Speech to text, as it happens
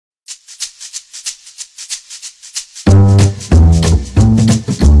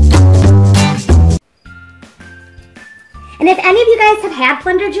And if any of you guys have had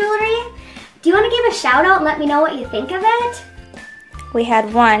Plunder jewelry, do you want to give a shout out and let me know what you think of it? We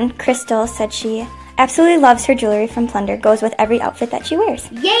had one. Crystal said she absolutely loves her jewelry from Plunder. Goes with every outfit that she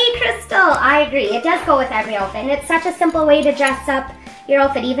wears. Yay, Crystal! I agree. It does go with every outfit. And it's such a simple way to dress up your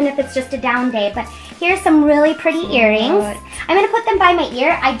outfit, even if it's just a down day. But here's some really pretty earrings. I'm going to put them by my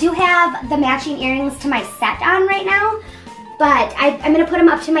ear. I do have the matching earrings to my set on right now. But I'm going to put them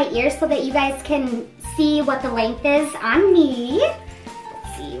up to my ear so that you guys can see what the length is on me.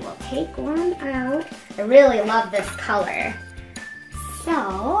 Let's see. We'll take one out. I really love this color.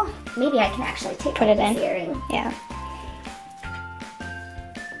 So, maybe I can actually take this earring. Yeah.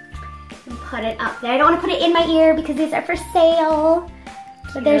 And put it up there. I don't want to put it in my ear because these are for sale.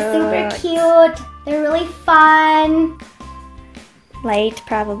 But they're super cute. They're really fun. Light,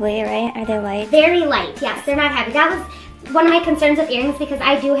 probably, right? Are they light? Very light, yes. They're not heavy. That was one of my concerns with earrings because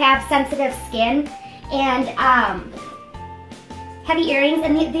I do have sensitive skin. And heavy earrings,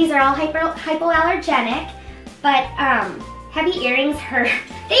 and these are all hypoallergenic. But heavy earrings hurt.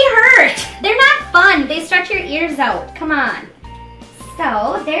 They hurt. They're not fun. They stretch your ears out. Come on.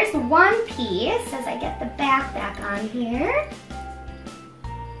 So there's one piece as I get the back on here.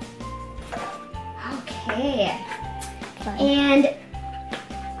 Okay. Fun. And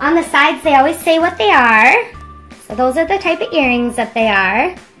on the sides they always say what they are. So those are the type of earrings that they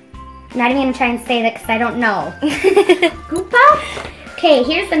are. I'm not even going to try and say that because I don't know. Goopa. Okay,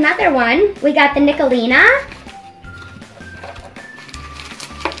 here's another one. We got the Nicolina.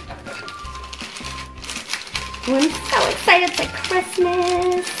 I'm so excited, it's like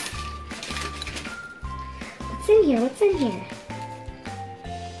Christmas. What's in here? What's in here?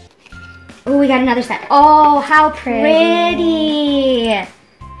 Oh, we got another set. Oh, how pretty.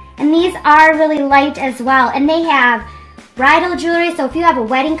 And these are really light as well. And they have bridal jewelry, so if you have a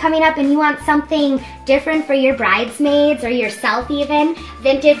wedding coming up and you want something different for your bridesmaids or yourself even,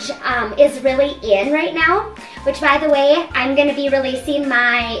 vintage is really in right now. Which, by the way, I'm going to be releasing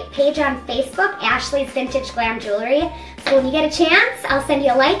my page on Facebook, Ashley's Vintage Glam Jewelry. So when you get a chance, I'll send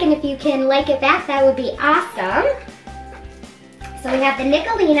you a like, and if you can like it back, that would be awesome. So we have the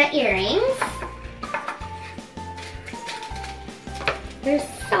Nicolina earrings. There's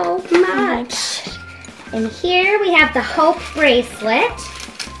so much. And here we have the Hope bracelet.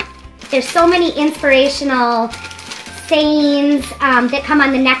 There's so many inspirational sayings that come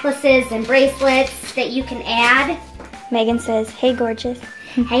on the necklaces and bracelets that you can add. Megan says, "Hey, gorgeous."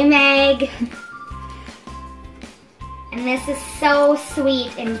 Hey, Meg. And this is so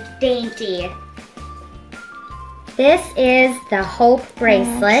sweet and dainty. This is the Hope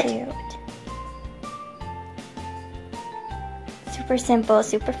bracelet. Oh, cute. Super simple,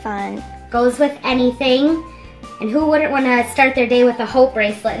 super fun. Goes with anything. And who wouldn't want to start their day with a Hope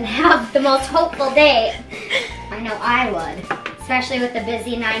bracelet and have the most hopeful day? I know I would. Especially with a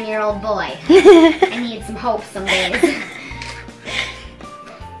busy 9-year-old boy. I need some hope some days.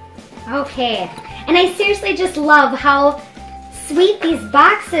 Okay. And I seriously just love how sweet these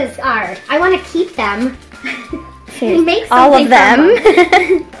boxes are. I want to keep them. And make all of them.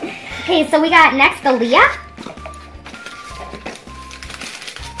 Okay, so we got next the Leah.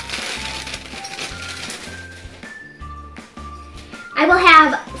 I will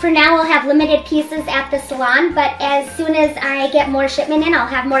have, for now, I'll have limited pieces at the salon, but as soon as I get more shipment in, I'll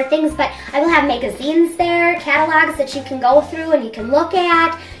have more things. But I will have magazines there, catalogs that you can go through and you can look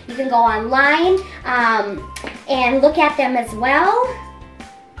at. You can go online and look at them as well.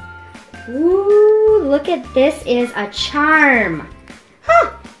 Ooh, look at this is a charm.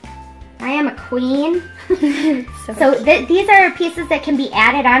 Huh. I am a queen. So these are pieces that can be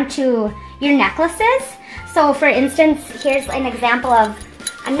added onto your necklaces. So for instance, here's an example of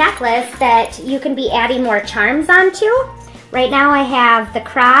a necklace that you can be adding more charms onto. Right now I have the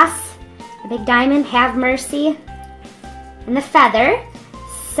cross, the big diamond, have mercy, and the feather.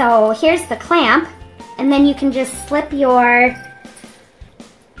 So here's the clamp, and then you can just slip your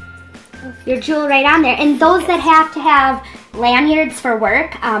jewel right on there. And those that have to have lanyards for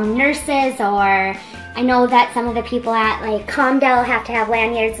work, nurses, or I know that some of the people at like Comdell have to have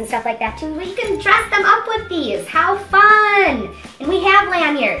lanyards and stuff like that too. Well, you can dress them up with these. How fun! And we have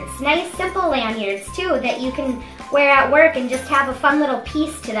lanyards, nice simple lanyards too that you can wear at work and just have a fun little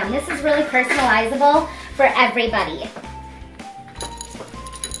piece to them. This is really personalizable for everybody.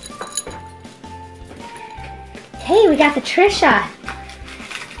 Hey, we got the Trisha.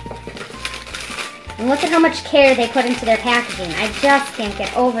 And look at how much care they put into their packaging. I just can't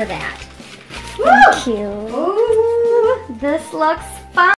get over that. Thank you. Ooh, this looks